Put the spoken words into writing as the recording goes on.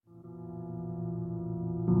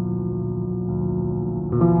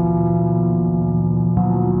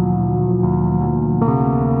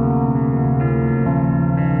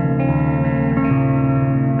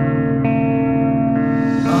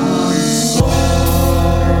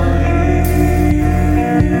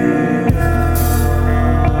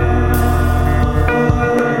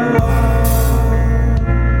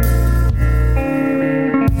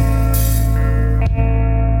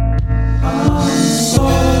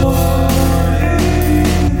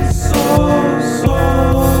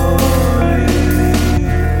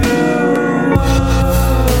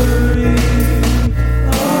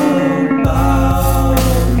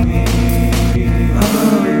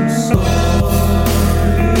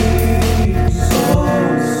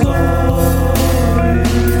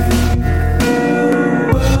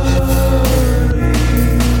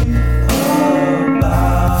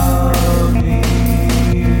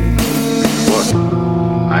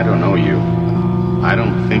know you. I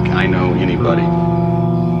don't think I know anybody.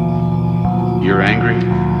 You're angry?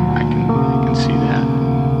 I can see that.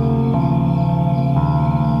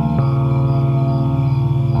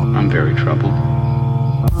 I'm very troubled.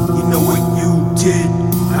 You know what you did,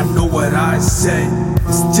 I know what I said.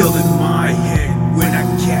 It's still in my head when I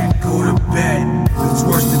can't go to bed. It's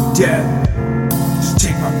worse than death, just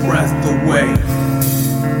take my breath away.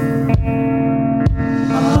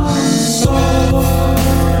 I'm sorry,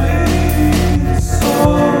 so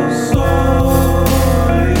sorry.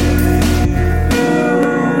 You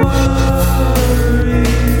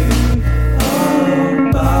worry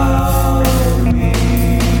about me.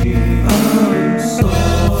 I'm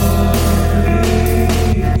sorry,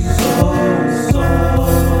 so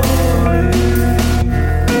sorry.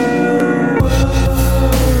 You worry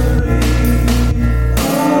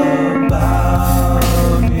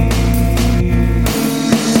about me.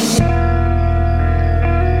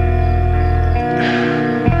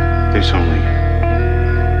 There's only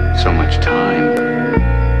so much time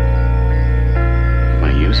if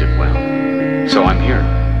I use it well. So I'm here,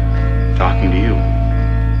 talking to you.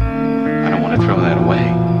 I don't want to throw that away.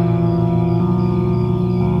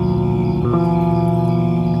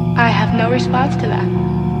 I have no response to that.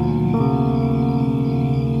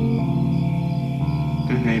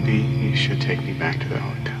 Maybe you should take me back to the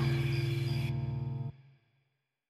hotel.